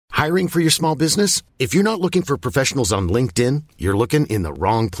Hiring for your small business? If you're not looking for professionals on LinkedIn, you're looking in the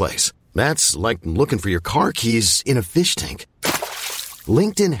wrong place. That's like looking for your car keys in a fish tank.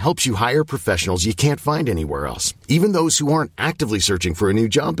 LinkedIn helps you hire professionals you can't find anywhere else, even those who aren't actively searching for a new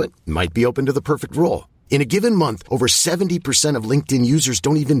job but might be open to the perfect role. In a given month, over 70% of LinkedIn users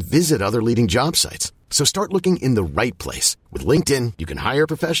don't even visit other leading job sites. So start looking in the right place. With LinkedIn, you can hire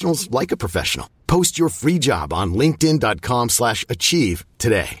professionals like a professional. Post your free job on linkedin.com/achieve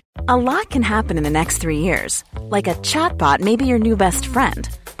today. A lot can happen in the next 3 years. Like a chatbot may be your new best friend.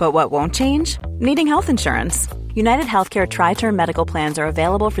 But what won't change? Needing health insurance. United Healthcare Tri-Term Medical Plans are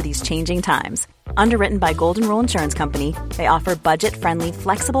available for these changing times. Underwritten by Golden Rule Insurance Company, they offer budget-friendly,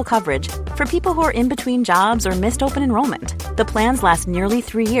 flexible coverage for people who are in between jobs or missed open enrollment. The plans last nearly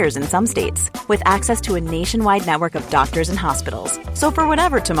 3 years in some states, with access to a nationwide network of doctors and hospitals. So for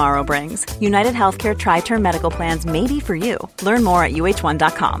whatever tomorrow brings, United Healthcare Tri-Term Medical Plans may be for you. Learn more at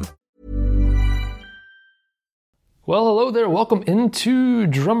uh1.com. Well, hello there. Welcome into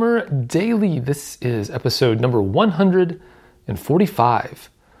Drummer Daily. This is episode number 145.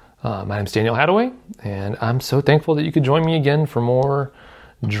 My name's Daniel Hadaway, and I'm so thankful that you could join me again for more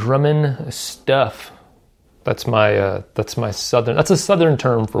drumming stuff. That's a southern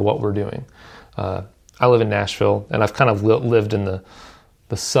term for what we're doing. I live in Nashville, and I've kind of lived in the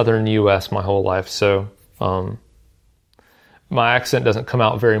southern U.S. my whole life, so my accent doesn't come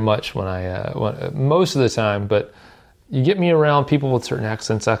out very much when most of the time, but you get me around people with certain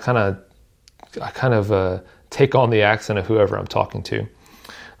accents, I kind of take on the accent of whoever I'm talking to,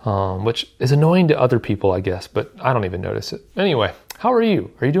 which is annoying to other people, I guess, but I don't even notice it. Anyway, how are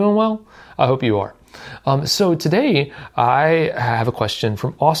you? Are you doing well? I hope you are. So today I have a question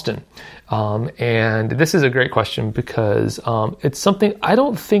from Austin, and this is a great question because it's something I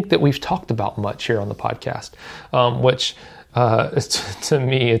don't think that we've talked about much here on the podcast, which to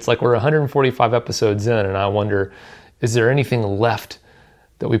me, it's like we're 145 episodes in, and I wonder, is there anything left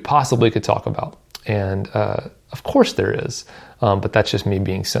that we possibly could talk about? And of course there is, but that's just me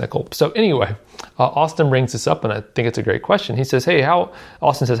being cynical. So anyway, Austin brings this up, and I think it's a great question. He says,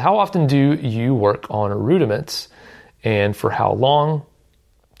 Austin says, how often do you work on rudiments, and for how long?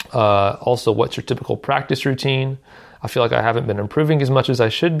 Also, what's your typical practice routine? I feel like I haven't been improving as much as I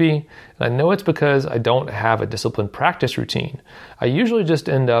should be, and I know it's because I don't have a disciplined practice routine. I usually just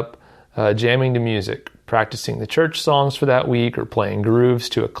end up jamming to music, practicing the church songs for that week, or playing grooves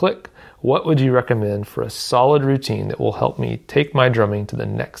to a click. What would you recommend for a solid routine that will help me take my drumming to the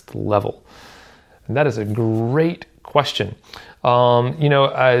next level? And that is a great question.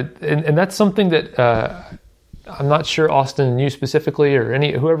 And that's something that I'm not sure, Austin, you specifically, or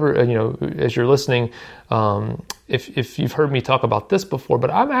whoever, as you're listening, if you've heard me talk about this before, but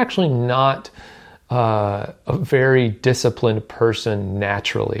I'm actually not a very disciplined person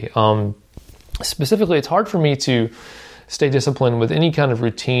naturally. Specifically, it's hard for me to stay disciplined with any kind of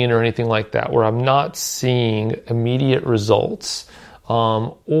routine or anything like that where I'm not seeing immediate results,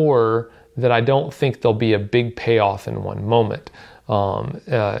 or that I don't think there'll be a big payoff in one moment, down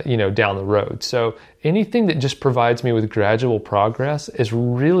the road. So anything that just provides me with gradual progress is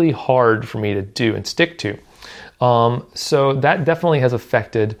really hard for me to do and stick to. So that definitely has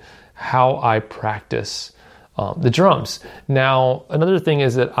affected how I practice the drums. Now, another thing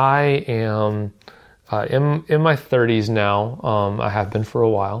is that I am in my 30s now. I have been for a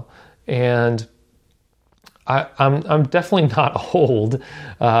while, and I'm definitely not old,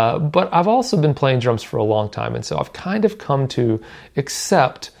 but I've also been playing drums for a long time, and so I've kind of come to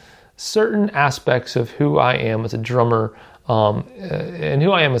accept certain aspects of who I am as a drummer, and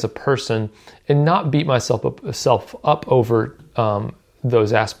who I am as a person, and not beat myself up over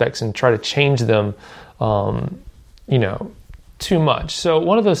those aspects and try to change them, too much. So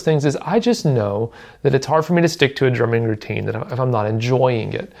one of those things is I just know that it's hard for me to stick to a drumming routine if I'm not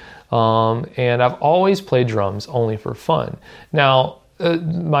enjoying it. And I've always played drums only for fun. Now,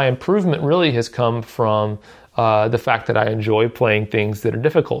 my improvement really has come from the fact that I enjoy playing things that are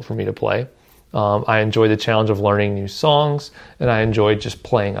difficult for me to play. I enjoy the challenge of learning new songs, and I enjoy just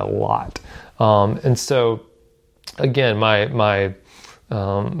playing a lot. And so, again, my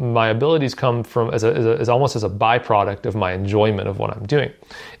abilities come from as almost as a byproduct of my enjoyment of what I'm doing.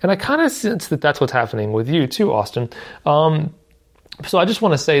 And I kind of sense that that's what's happening with you too, Austin. So I just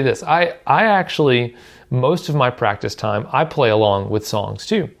want to say this. I actually, most of my practice time, I play along with songs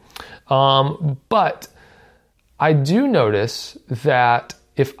too. But I do notice that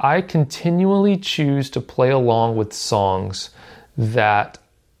if I continually choose to play along with songs that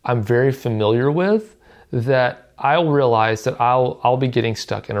I'm very familiar with, that I'll realize that I'll be getting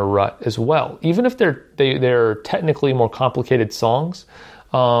stuck in a rut as well. Even if they're technically more complicated songs,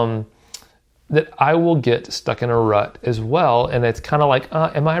 that I will get stuck in a rut as well. And it's kind of like,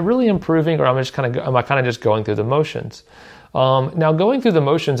 am I really improving, or am I kind of just going through the motions? Now, going through the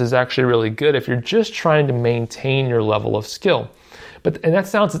motions is actually really good if you're just trying to maintain your level of skill. And that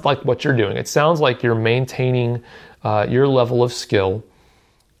sounds like what you're doing. It sounds like you're maintaining your level of skill,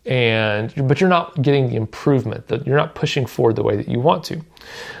 but you're not getting the improvement, that you're not pushing forward the way that you want to.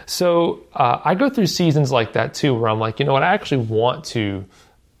 So I go through seasons like that too, where I'm like, you know what, I actually want to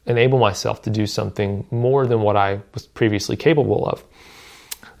enable myself to do something more than what I was previously capable of.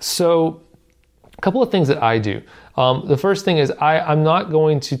 So a couple of things that I do. The first thing is I'm not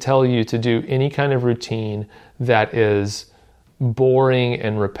going to tell you to do any kind of routine that is boring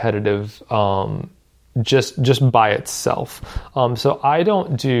and repetitive just by itself. So I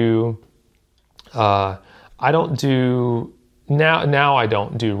don't do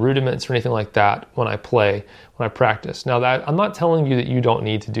rudiments or anything like that when I practice. Now, that I'm not telling you that you don't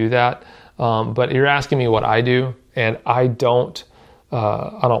need to do that, but you're asking me what I do, and I don't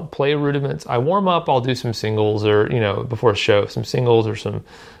play rudiments. I warm up, I'll do some singles, or before a show, some singles or some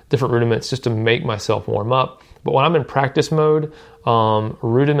different rudiments just to make myself warm up. But when I'm in practice mode,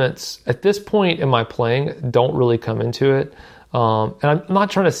 rudiments at this point in my playing don't really come into it. And I'm not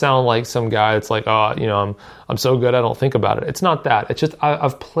trying to sound like some guy that's like, I'm so good I don't think about it. It's not that. It's just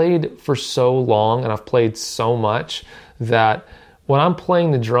I've played for so long and I've played so much that when I'm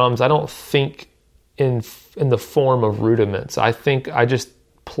playing the drums, I don't think in the form of rudiments. I think I just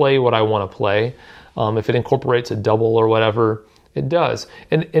play what I want to play. If it incorporates a double or whatever, it does.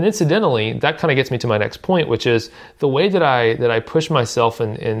 And incidentally, that kind of gets me to my next point, which is the way that I push myself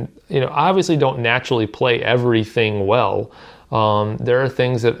and I obviously don't naturally play everything well. There are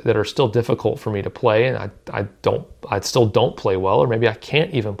things that are still difficult for me to play, and I still don't play well, or maybe I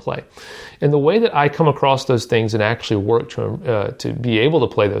can't even play. And the way that I come across those things and actually work to be able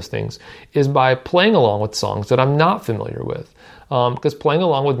to play those things is by playing along with songs that I'm not familiar with. Because playing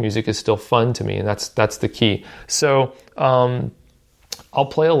along with music is still fun to me, and that's the key. So I'll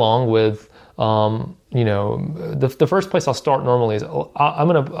play along with, the first place I'll start normally is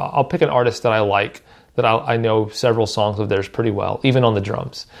I'll pick an artist that I like, that I know several songs of theirs pretty well, even on the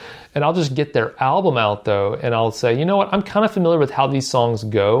drums. And I'll just get their album out though, and I'll say, you know what, I'm kind of familiar with how these songs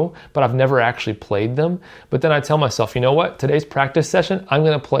go, but I've never actually played them. But then I tell myself, you know what, today's practice session, I'm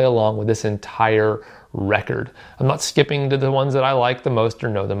going to play along with this entire record. I'm not skipping to the ones that I like the most or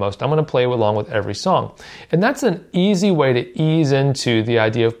know the most. I'm going to play along with every song. And that's an easy way to ease into the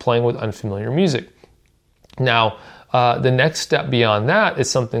idea of playing with unfamiliar music. Now, the next step beyond that is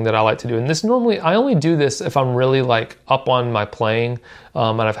something that I like to do. And this normally, I only do this if I'm really like up on my playing,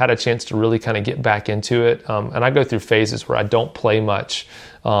 and I've had a chance to really kind of get back into it. And I go through phases where I don't play much,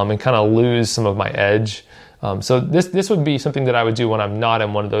 and kind of lose some of my edge. So this would be something that I would do when I'm not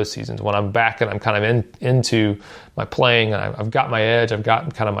in one of those seasons, when I'm back and I'm kind of into my playing, and I've got my edge, I've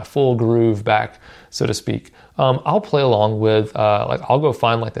got kind of my full groove back, so to speak. I'll play along with, I'll go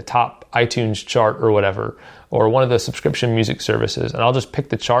find like the top iTunes chart or whatever, or one of the subscription music services, and I'll just pick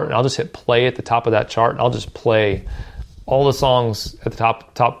the chart and I'll just hit play at the top of that chart, and I'll just play all the songs at the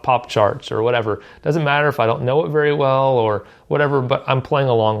top pop charts or whatever. Doesn't matter if I don't know it very well or whatever, but I'm playing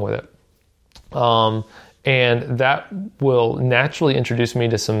along with it. And that will naturally introduce me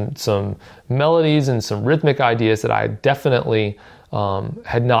to some melodies and some rhythmic ideas that I definitely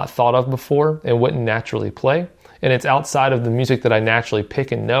had not thought of before and wouldn't naturally play. And it's outside of the music that I naturally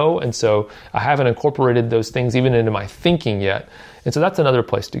pick and know, and so I haven't incorporated those things even into my thinking yet. And so that's another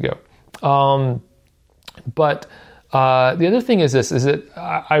place to go. But the other thing is this: is that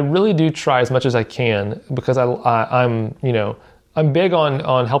I really do try as much as I can, because I'm big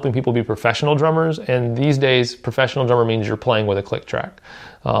on helping people be professional drummers, and these days, professional drummer means you're playing with a click track.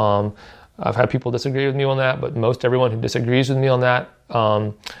 I've had people disagree with me on that, but most everyone who disagrees with me on that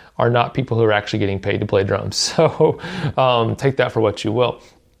are not people who are actually getting paid to play drums. So take that for what you will.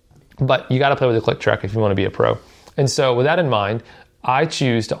 But you got to play with a click track if you want to be a pro. And so with that in mind, I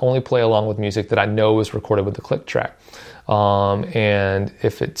choose to only play along with music that I know is recorded with the click track. And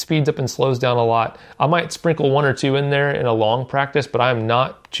if it speeds up and slows down a lot, I might sprinkle one or two in there in a long practice, but I'm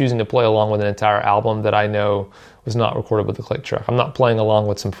not choosing to play along with an entire album that I know was not recorded with the click track. I'm not playing along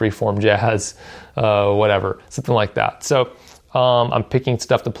with some freeform jazz, whatever, something like that. So I'm picking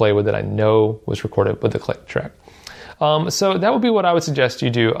stuff to play with that I know was recorded with the click track. So that would be what I would suggest you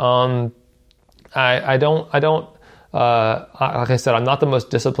do. I don't. Like I said, I'm not the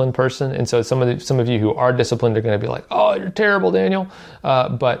most disciplined person, and so some of you who are disciplined are going to be like, "Oh, you're terrible, Daniel."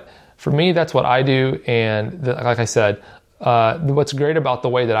 But for me, that's what I do, and like I said, What's great about the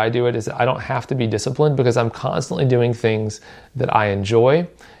way that I do it is that I don't have to be disciplined because I'm constantly doing things that I enjoy.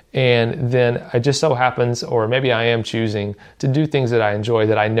 And then it just so happens, or maybe I am choosing to do things that I enjoy,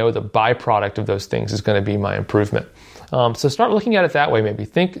 that I know the byproduct of those things is going to be my improvement. So start looking at it that way. Maybe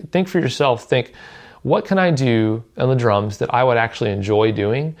think for yourself. Think, what can I do on the drums that I would actually enjoy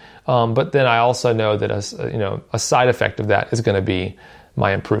doing? But then I also know that a side effect of that is going to be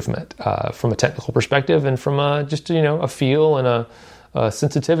my improvement from a technical perspective and from a feel and a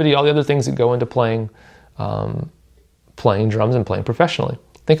sensitivity, all the other things that go into playing drums and playing professionally.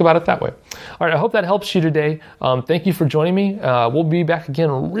 Think about it that way. All right, I hope that helps you today. Thank you for joining me. We'll be back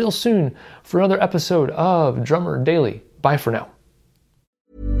again real soon for another episode of Drummer Daily. Bye for now.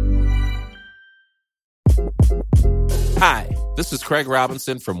 Hi, this is Craig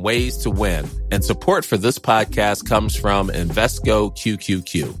Robinson from Ways to Win, and support for this podcast comes from Invesco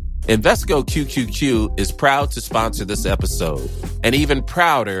QQQ. Invesco QQQ is proud to sponsor this episode, and even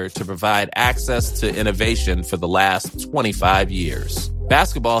prouder to provide access to innovation for the last 25 years.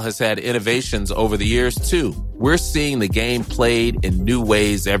 Basketball has had innovations over the years, too. We're seeing the game played in new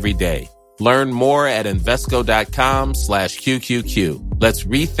ways every day. Learn more at Invesco.com/QQQ. Let's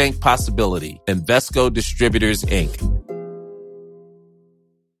rethink possibility. Invesco Distributors, Inc.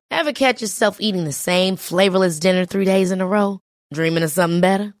 Ever catch yourself eating the same flavorless dinner 3 days in a row? Dreaming of something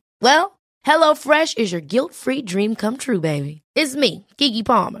better? Well, HelloFresh is your guilt-free dream come true, baby. It's me, Keke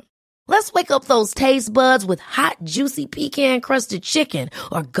Palmer. Let's wake up those taste buds with hot, juicy pecan-crusted chicken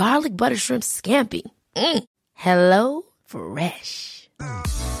or garlic butter shrimp scampi. Hello Fresh.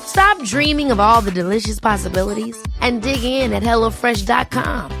 Stop dreaming of all the delicious possibilities and dig in at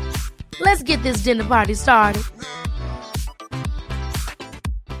HelloFresh.com. Let's get this dinner party started.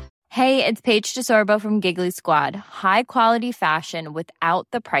 Hey, it's Paige DeSorbo from Giggly Squad. High quality fashion without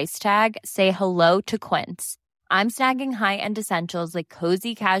the price tag. Say hello to Quince. I'm snagging high-end essentials like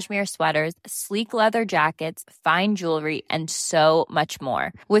cozy cashmere sweaters, sleek leather jackets, fine jewelry, and so much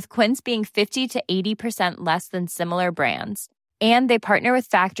more. With Quince being 50 to 80% less than similar brands. And they partner with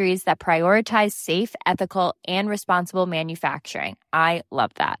factories that prioritize safe, ethical, and responsible manufacturing. I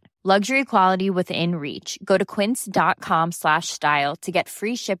love that. Luxury quality within reach. Go to quince.com/style to get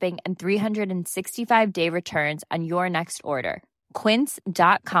free shipping and 365-day returns on your next order.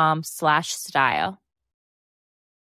 Quince.com/style.